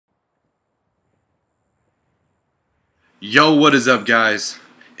Yo, what is up, guys?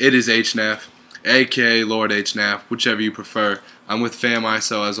 It is HNAF, aka Lord HNAF, whichever you prefer. I'm with Fam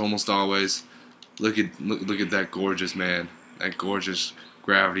ISO as almost always. Look at that gorgeous man, that gorgeous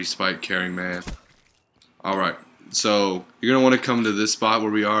gravity spike carrying man. All right, so you're gonna want to come to this spot where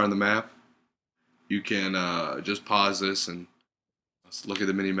we are on the map. You can just pause this and let's look at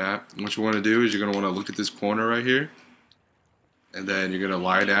the mini map. And what you want to do is you're gonna want to look at this corner right here, and then you're gonna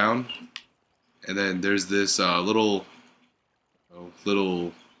lie down, and then there's this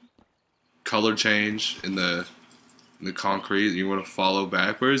little color change in the concrete. You want to follow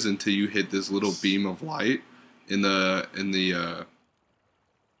backwards until you hit this little beam of light in the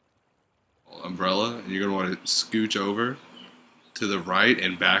umbrella, and you're gonna want to scooch over to the right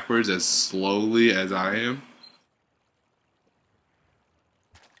and backwards as slowly as I am,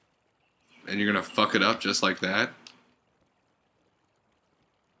 and you're gonna fuck it up just like that.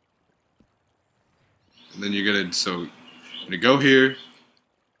 And then you're gonna go here.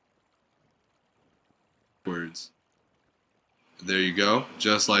 Words. There you go,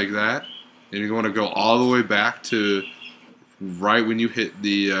 just like that. And you're going to go all the way back to right when you hit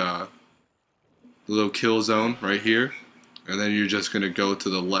the little kill zone right here, and then you're just going to go to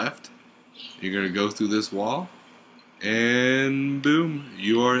the left. You're going to go through this wall, and boom,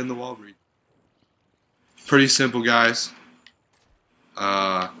 you are in the wall breach. Pretty simple, guys.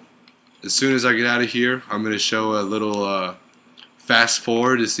 As soon as I get out of here, I'm going to show a little fast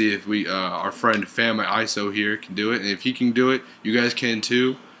forward to see if our friend Fam ISO here can do it, and if he can do it, you guys can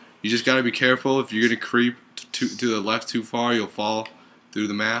too. You just gotta be careful. If you're gonna creep to the left too far, you'll fall through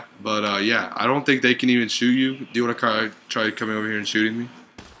the map. But yeah, I don't think they can even shoot you. Do you want to try coming over here and shooting me?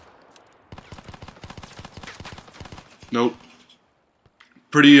 Nope.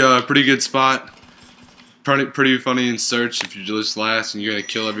 Pretty good spot. Pretty funny in search if you're just last and you're gonna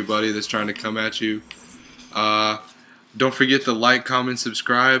kill everybody that's trying to come at you. Don't forget to like, comment,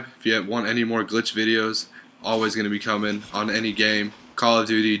 subscribe. If you want any more glitch videos, always going to be coming on any game. Call of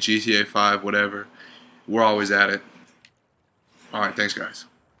Duty, GTA 5, whatever. We're always at it. Alright, thanks guys.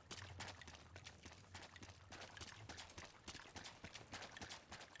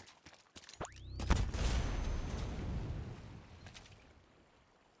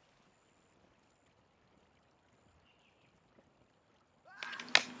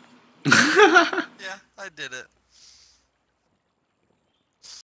 Yeah, I did it.